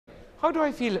How do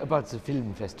I feel about the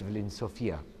film festival in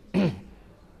Sofia?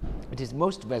 It is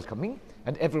most welcoming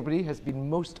and everybody has been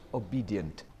most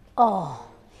obedient. Oh,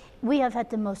 we have had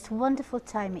the most wonderful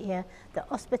time here. The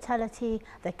hospitality,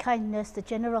 the kindness, the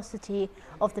generosity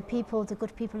of the people, the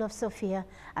good people of Sofia,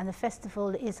 and the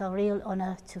festival is a real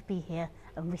honour to be here,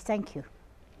 and we thank you.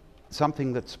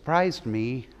 Something that surprised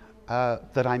me,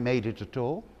 that I made it at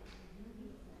all.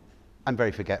 I'm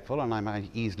very forgetful and I might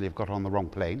easily have got on the wrong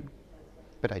plane,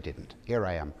 but I didn't. Here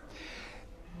I am.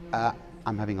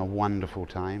 I'm having a wonderful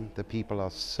time. The people are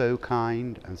so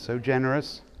kind and so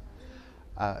generous,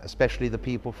 especially the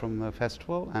people from the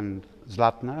festival, and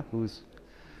Zlatna, who's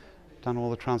done all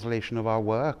the translation of our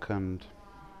work, and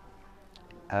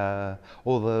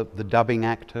all the dubbing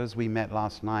actors we met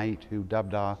last night who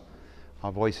dubbed our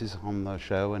voices on the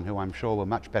show and who I'm sure were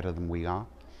much better than we are.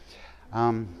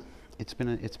 It's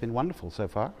been wonderful so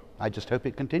far. I just hope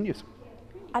it continues.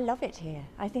 I love it here.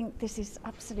 I think this is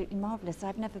absolutely marvellous.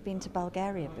 I've never been to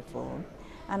Bulgaria before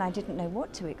and I didn't know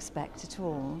what to expect at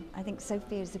all. I think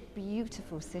Sofia is a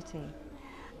beautiful city,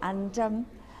 and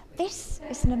this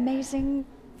is an amazing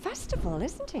festival,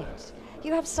 isn't it?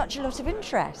 You have such a lot of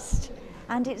interest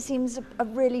and it seems a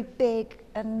really big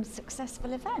and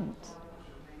successful event.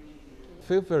 I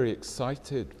feel very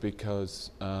excited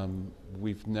because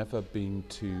we've never been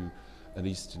to an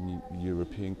Eastern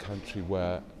European country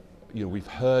where, you know, we've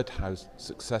heard how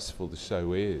successful the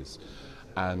show is,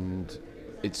 and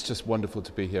it's just wonderful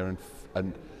to be here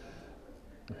and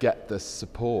get the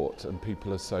support, and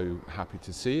people are so happy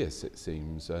to see us, it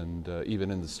seems, and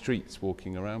even in the streets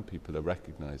walking around people are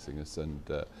recognising us, and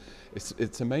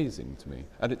it's amazing to me,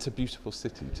 and it's a beautiful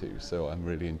city too, so I'm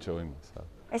really enjoying myself.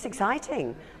 It's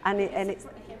exciting, and it's.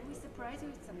 Have we surprised you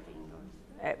with something?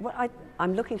 Well,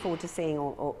 I'm looking forward to seeing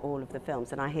all of the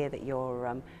films, and I hear that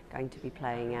you're going to be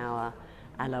playing our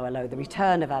Allo, Allo, the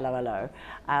return of Allo,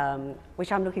 Allo,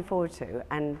 which I'm looking forward to,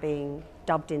 and being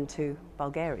dubbed into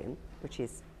Bulgarian, which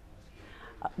is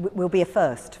will be a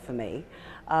first for me.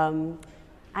 And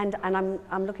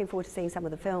I'm looking forward to seeing some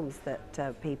of the films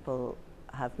that people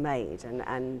have made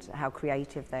and how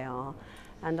creative they are.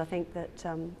 And I think that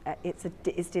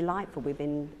it's delightful. We've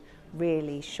been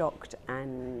really shocked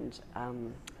and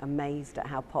amazed at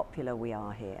how popular we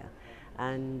are here,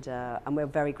 and we're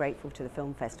very grateful to the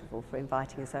film festival for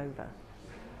inviting us over.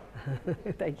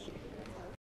 Thank you.